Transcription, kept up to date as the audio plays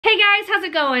guys, how's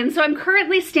it going? So I'm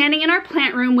currently standing in our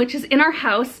plant room, which is in our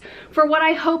house, for what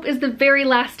I hope is the very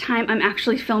last time I'm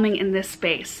actually filming in this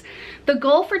space. The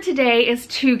goal for today is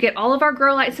to get all of our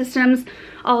grow light systems,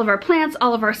 all of our plants,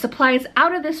 all of our supplies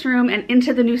out of this room and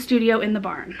into the new studio in the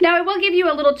barn. Now I will give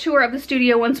you a little tour of the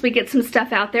studio once we get some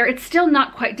stuff out there. It's still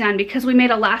not quite done because we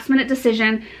made a last minute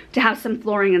decision to have some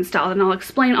flooring installed, and I'll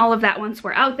explain all of that once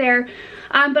we're out there.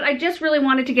 But I just really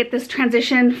wanted to get this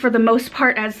transition for the most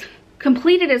part as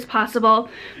completed as possible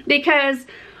because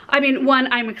I mean,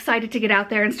 one, I'm excited to get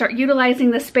out there and start utilizing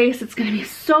the space. It's gonna be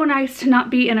so nice to not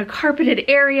be in a carpeted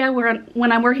area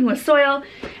when I'm working with soil.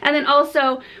 And then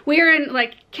also, we are in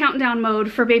like countdown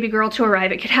mode for baby girl to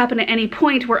arrive. It could happen at any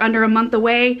point. We're under a month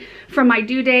away from my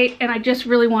due date, and I just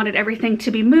really wanted everything to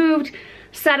be moved,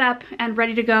 set up, and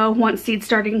ready to go once seed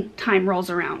starting time rolls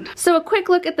around. So a quick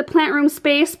look at the plant room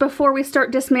space before we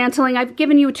start dismantling. I've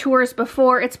given you tours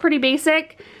before. It's pretty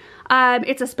basic.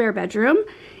 It's a spare bedroom.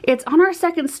 It's on our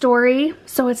second story,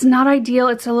 so it's not ideal.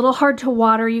 It's a little hard to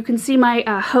water. You can see my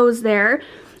hose there.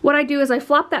 What I do is I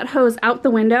flop that hose out the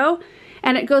window,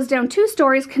 and it goes down 2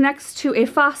 stories, connects to a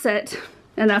faucet,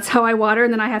 and that's how I water,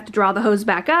 and then I have to draw the hose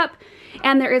back up,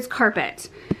 and there is carpet,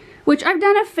 which I've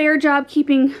done a fair job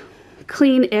keeping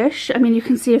clean-ish. I mean, you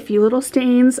can see a few little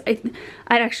stains. I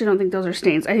actually don't think those are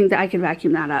stains. I think that I can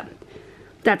vacuum that up.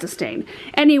 That's a stain.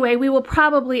 Anyway, we will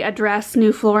probably address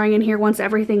new flooring in here once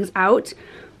everything's out.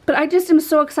 But I just am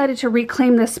so excited to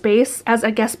reclaim this space as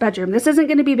a guest bedroom. This isn't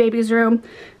going to be baby's room,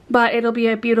 but it'll be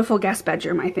a beautiful guest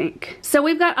bedroom, I think. So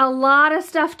we've got a lot of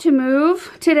stuff to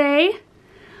move today.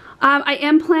 I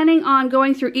am planning on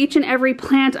going through each and every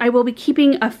plant. I will be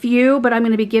keeping a few, but I'm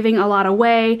going to be giving a lot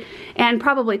away and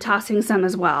probably tossing some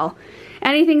as well.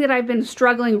 Anything that I've been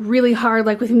struggling really hard,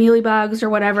 like with mealybugs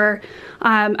or whatever,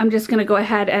 I'm just gonna go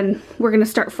ahead and we're gonna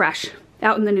start fresh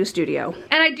out in the new studio.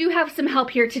 And I do have some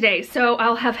help here today, so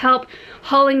I'll have help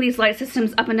hauling these light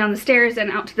systems up and down the stairs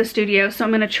and out to the studio, so I'm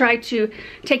gonna try to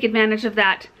take advantage of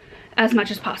that as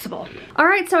much as possible. All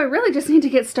right, so I really just need to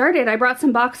get started. I brought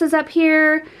some boxes up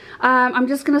here. I'm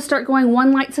just gonna start going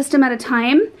one light system at a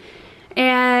time,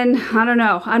 and I don't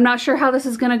know, I'm not sure how this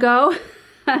is gonna go.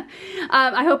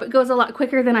 I hope it goes a lot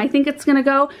quicker than I think it's gonna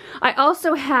go. I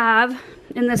also have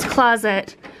in this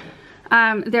closet,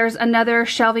 there's another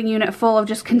shelving unit full of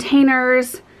just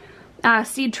containers,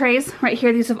 seed trays right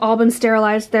here. These have all been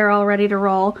sterilized. They're all ready to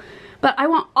roll. But I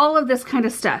want all of this kind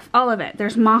of stuff, all of it.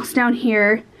 There's moss down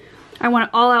here. I want it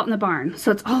all out in the barn,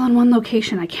 so it's all in one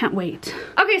location. I can't wait.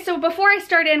 Okay, so before I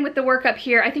start in with the work up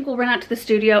here, I think we'll run out to the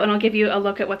studio and I'll give you a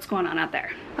look at what's going on out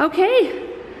there. Okay.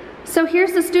 So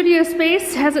here's the studio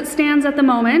space as it stands at the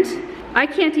moment. I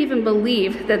can't even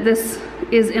believe that this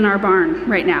is in our barn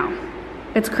right now.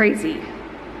 It's crazy.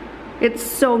 It's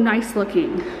so nice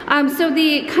looking. So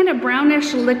the kind of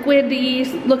brownish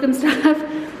liquidy looking stuff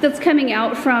that's coming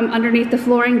out from underneath the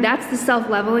flooring, that's the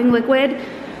self-leveling liquid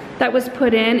that was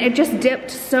put in. It just dipped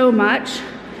so much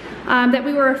that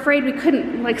we were afraid we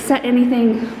couldn't like set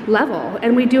anything level.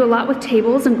 And we do a lot with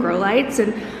tables and grow lights,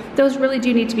 and those really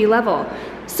do need to be level.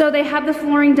 So they have the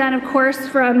flooring done, of course,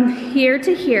 from here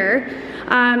to here.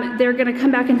 They're gonna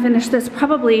come back and finish this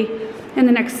probably in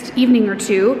the next evening or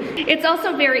two. It's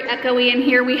also very echoey in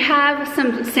here. We have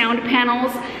some sound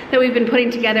panels that we've been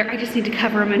putting together. I just need to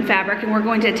cover them in fabric, and we're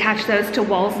going to attach those to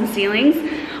walls and ceilings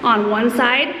on one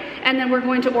side. And then we're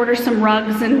going to order some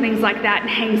rugs and things like that and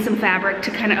hang some fabric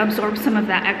to kind of absorb some of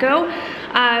that echo.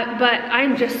 But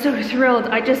I'm just so thrilled.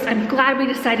 I'm glad we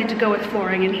decided to go with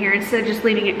flooring in here instead of just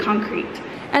leaving it concrete.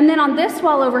 And then on this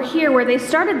wall over here where they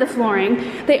started the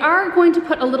flooring, they are going to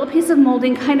put a little piece of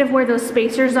molding kind of where those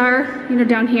spacers are, you know,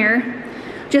 down here,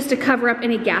 just to cover up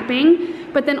any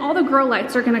gapping. But then all the grow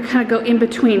lights are gonna kind of go in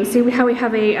between. See how we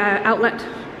have a outlet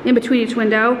in between each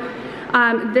window?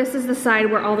 This is the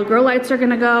side where all the grow lights are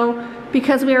gonna go,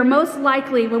 because we are most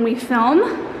likely, when we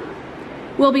film,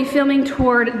 we'll be filming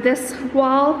toward this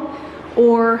wall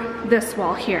or this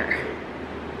wall here.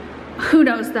 Who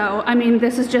knows though? I mean,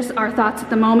 this is just our thoughts at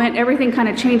the moment. Everything kind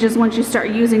of changes once you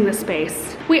start using the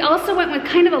space. We also went with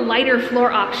kind of a lighter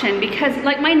floor option because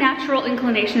like my natural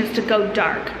inclination is to go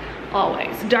dark.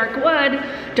 Always. Dark wood,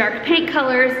 dark paint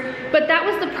colors, but that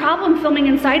was the problem filming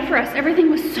inside for us.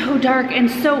 Everything was so dark and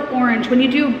so orange. When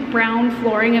you do brown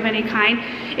flooring of any kind,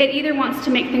 it either wants to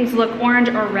make things look orange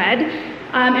or red,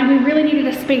 and we really needed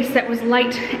a space that was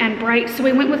light and bright, so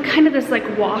we went with kind of this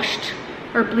like washed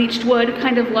or bleached wood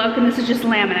kind of look, and this is just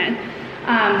laminate.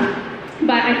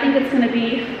 But I think it's gonna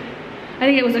be, I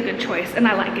think it was a good choice, and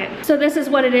I like it. So this is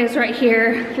what it is right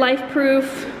here, life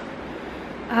proof.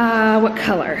 What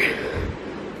color?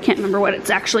 Can't remember what it's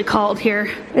actually called here.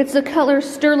 It's the color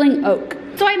Sterling Oak.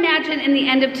 So I imagine in the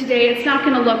end of today, it's not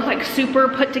gonna look like super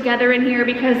put together in here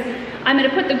because I'm gonna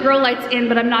put the grow lights in,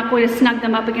 but I'm not going to snug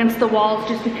them up against the walls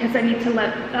just because I need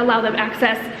to allow them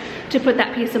access to put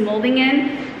that piece of molding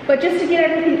in. But just to get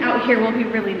everything out here will be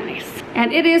really nice.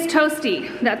 And it is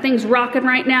toasty. That thing's rocking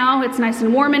right now. It's nice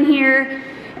and warm in here.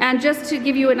 And just to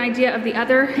give you an idea of the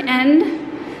other end,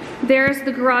 there's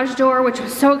the garage door, which I'm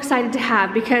so excited to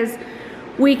have because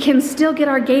we can still get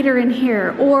our gator in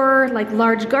here, or like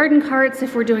large garden carts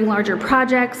if we're doing larger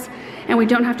projects, and we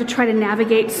don't have to try to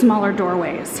navigate smaller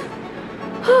doorways.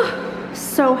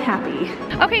 So happy.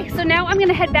 Okay, so now I'm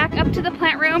gonna head back up to the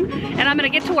plant room and I'm gonna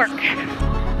get to work.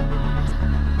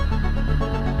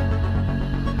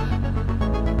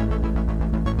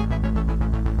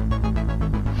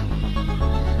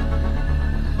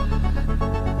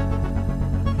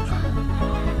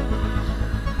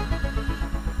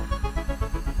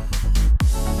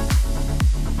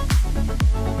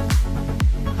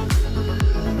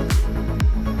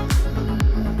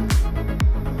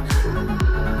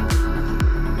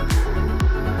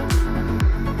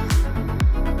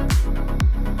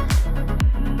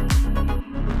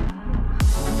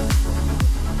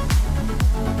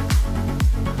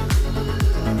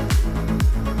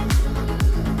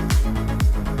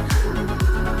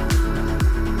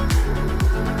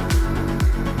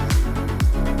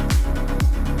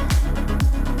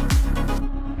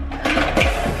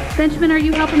 Benjamin, are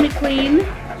you helping me clean?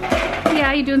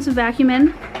 Yeah, you doing some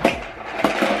vacuuming?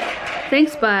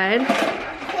 Thanks, bud.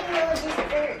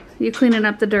 You cleaning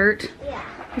up the dirt? Yeah.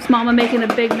 Is Mama making a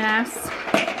big mess?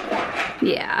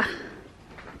 Yeah.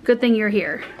 Good thing you're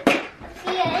here.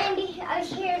 Yeah, and I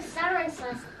heard sirens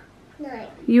last night.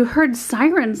 You heard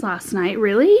sirens last night,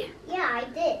 really? Yeah, I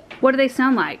did. What do they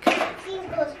sound like? These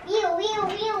goes wheel, wheel,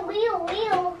 wheel, wheel,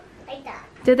 wheel, like that.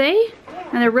 Did they? Yeah.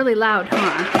 And they're really loud,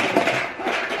 huh?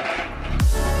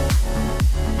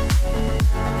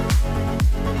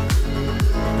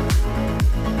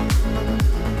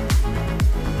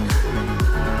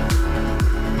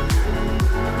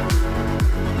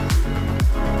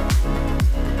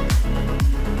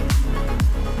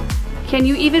 Can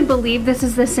you even believe this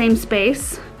is the same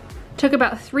space? Took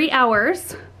about 3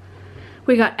 hours.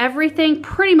 We got everything,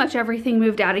 pretty much everything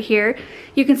moved out of here.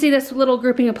 You can see this little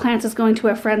grouping of plants is going to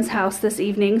a friend's house this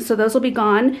evening, so those will be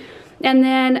gone. And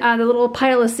then the little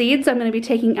pile of seeds I'm gonna be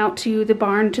taking out to the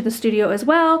barn, to the studio as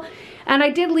well. And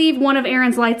I did leave one of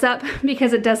Aaron's lights up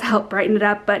because it does help brighten it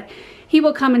up, but he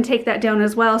will come and take that down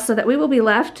as well so that we will be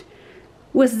left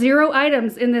with 0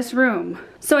 items in this room.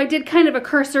 So I did kind of a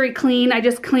cursory clean. I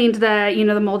just cleaned the, you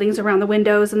know, the moldings around the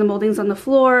windows and the moldings on the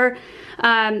floor.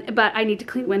 But I need to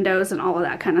clean windows and all of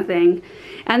that kind of thing.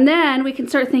 And then we can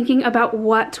start thinking about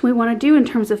what we want to do in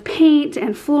terms of paint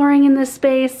and flooring in this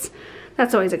space.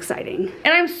 That's always exciting.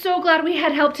 And I'm so glad we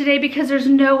had help today because there's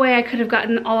no way I could have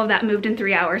gotten all of that moved in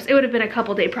 3 hours. It would have been a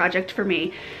couple-day project for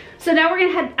me. So now we're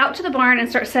gonna head out to the barn and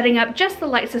start setting up just the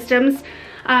light systems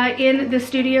in the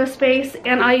studio space.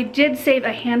 And I did save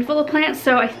a handful of plants,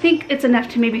 so I think it's enough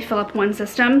to maybe fill up one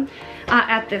system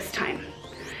at this time.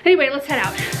 Anyway, let's head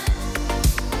out.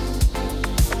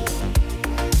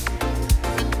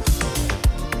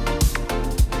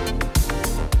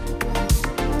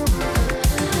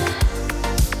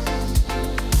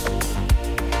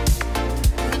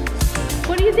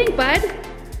 What do you think, bud?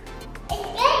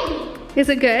 It's good. Is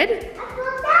it good?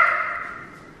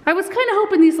 I was kind of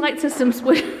hoping these light systems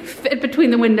would fit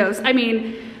between the windows. I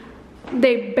mean,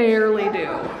 they barely do.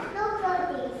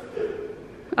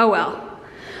 Oh well.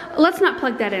 Let's not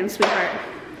plug that in, sweetheart.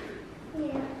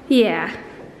 Yeah,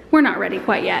 we're not ready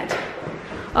quite yet.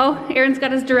 Oh, Aaron's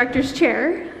got his director's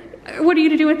chair. What are you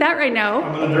to do with that right now?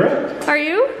 I'm gonna direct. Are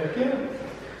you? Heck yeah.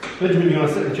 Benjamin, you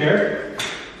wanna sit in the chair?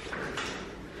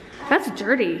 That's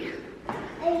dirty.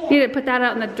 You need to put that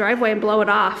out in the driveway and blow it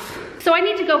off. So I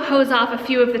need to go hose off a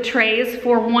few of the trays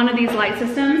for one of these light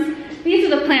systems. These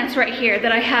are the plants right here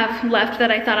that I have left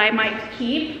that I thought I might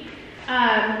keep.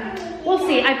 We'll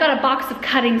see. I've got a box of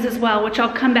cuttings as well, which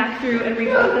I'll come back through and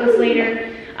repot those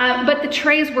later. But the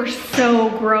trays were so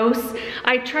gross.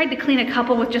 I tried to clean a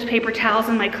couple with just paper towels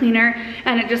in my cleaner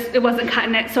and it wasn't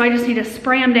cutting it. So I just need to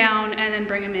spray them down and then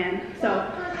bring them in.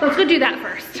 So let's go do that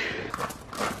first.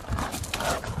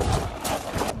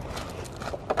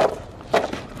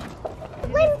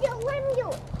 Window.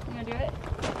 You gonna do it?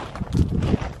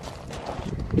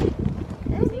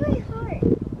 It's really hard.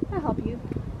 I'll help you.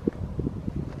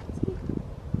 See?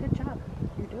 Good job.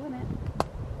 You're doing it.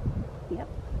 Yep.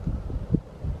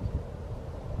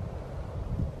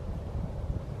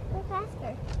 Go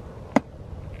faster.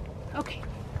 Okay.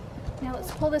 Now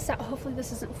let's pull this out. Hopefully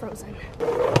this isn't frozen.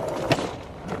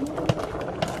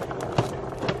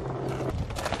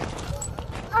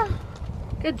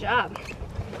 Good job.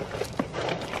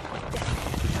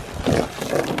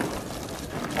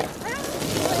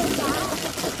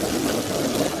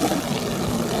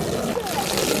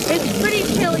 It's pretty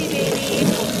chilly, baby.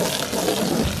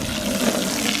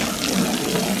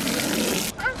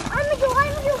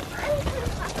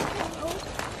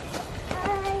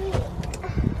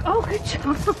 Oh, good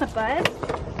job, bud.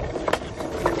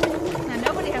 Now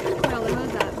nobody has to coil their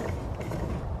hose up.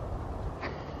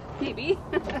 Maybe.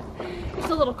 It's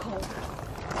a little cold.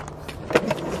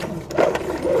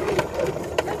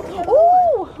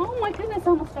 Oh, oh my goodness,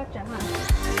 almost stuck Gemma.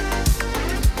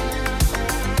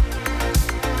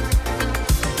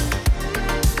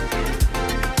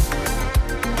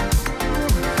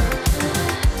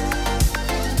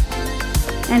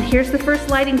 And here's the first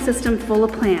lighting system full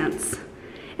of plants.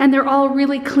 And they're all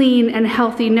really clean and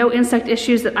healthy, no insect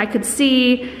issues that I could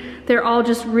see. They're all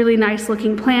just really nice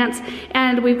looking plants.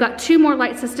 And we've got 2 more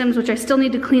light systems, which I still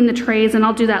need to clean the trays, and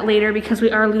I'll do that later because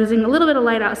we are losing a little bit of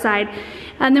light outside.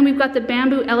 And then we've got the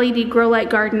bamboo LED grow light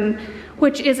garden,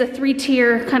 which is a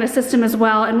 3-tier kind of system as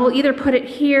well. And we'll either put it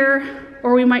here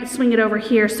or we might swing it over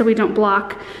here so we don't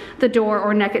block the door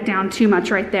or neck it down too much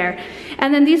right there.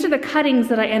 And then these are the cuttings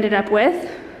that I ended up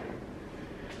with.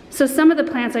 So some of the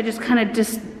plants I just kind of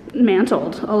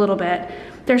dismantled a little bit.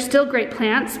 They're still great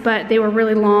plants, but they were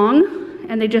really long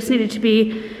and they just needed to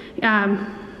be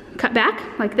cut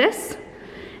back like this.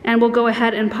 And we'll go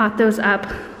ahead and pot those up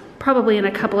probably in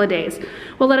a couple of days.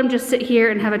 We'll let them just sit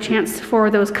here and have a chance for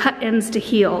those cut ends to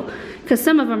heal, because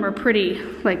some of them are pretty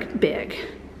like big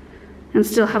and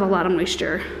still have a lot of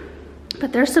moisture.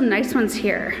 But there's some nice ones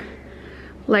here,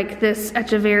 like this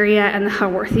Echeveria and the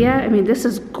Haworthia. I mean, this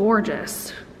is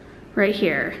gorgeous right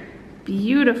here.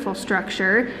 Beautiful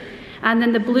structure. And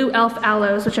then the blue elf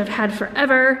aloes, which I've had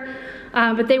forever,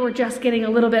 but they were just getting a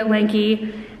little bit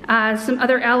lanky. Some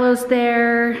other aloes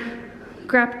there.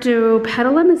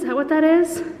 Graptopetalum, is that what that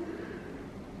is?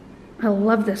 I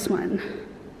love this one.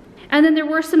 And then there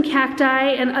were some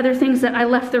cacti and other things that I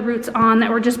left the roots on that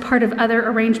were just part of other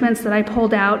arrangements that I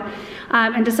pulled out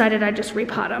and decided I'd just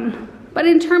repot them. But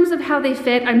in terms of how they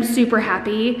fit, I'm super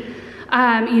happy.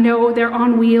 You know, they're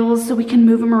on wheels, so we can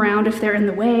move them around if they're in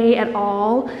the way at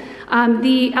all.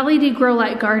 The LED grow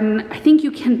light garden, I think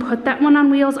you can put that one on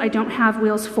wheels. I don't have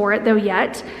wheels for it though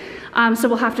yet. So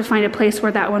we'll have to find a place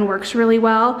where that one works really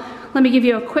well. Let me give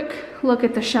you a quick look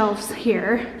at the shelves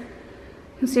here.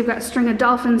 You can see I've got a string of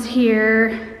dolphins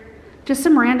here. Just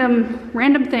some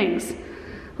random things.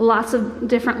 Lots of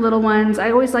different little ones. I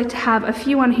always like to have a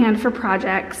few on hand for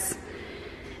projects.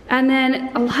 And then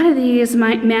a lot of these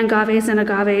mangaves and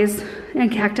agaves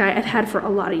and cacti I've had for a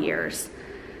lot of years.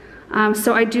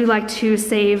 So I do like to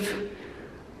save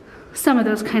some of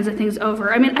those kinds of things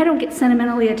over. I mean, I don't get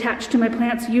sentimentally attached to my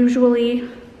plants usually,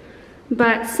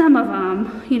 but some of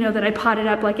them, you know, that I potted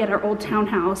up like at our old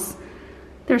townhouse,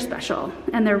 they're special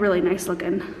and they're really nice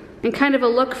looking. And kind of a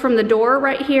look from the door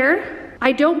right here.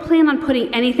 I don't plan on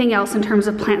putting anything else in terms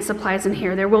of plant supplies in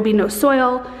here. There will be no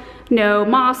soil, no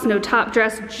moss, no top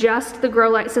dress, just the grow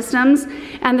light systems.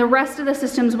 And the rest of the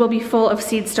systems will be full of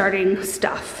seed starting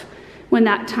stuff when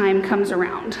that time comes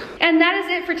around. And that is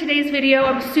it for today's video.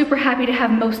 I'm super happy to have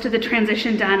most of the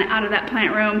transition done out of that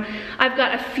plant room. I've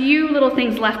got a few little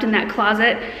things left in that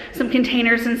closet, some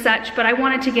containers and such, but I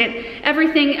wanted to get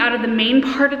everything out of the main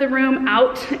part of the room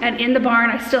out and in the barn.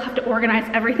 I still have to organize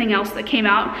everything else that came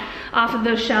out off of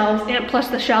those shelves, and plus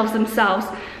the shelves themselves.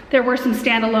 There were some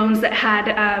standalones that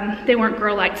had, they weren't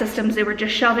grow light systems, they were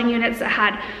just shelving units that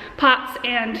had pots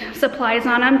and supplies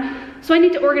on them. So I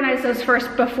need to organize those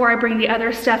first before I bring the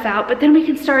other stuff out, but then we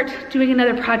can start doing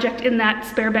another project in that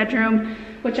spare bedroom,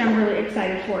 which I'm really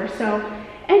excited for. So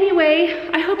anyway,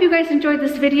 I hope you guys enjoyed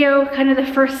this video, kind of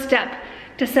the first step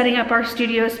to setting up our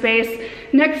studio space.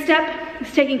 Next step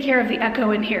is taking care of the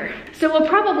echo in here. So we'll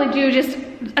probably do just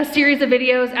a series of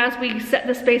videos as we set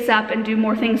the space up and do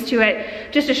more things to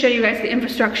it, just to show you guys the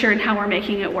infrastructure and how we're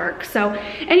making it work. So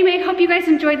anyway, hope you guys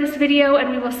enjoyed this video, and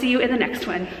we will see you in the next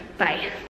one. Bye.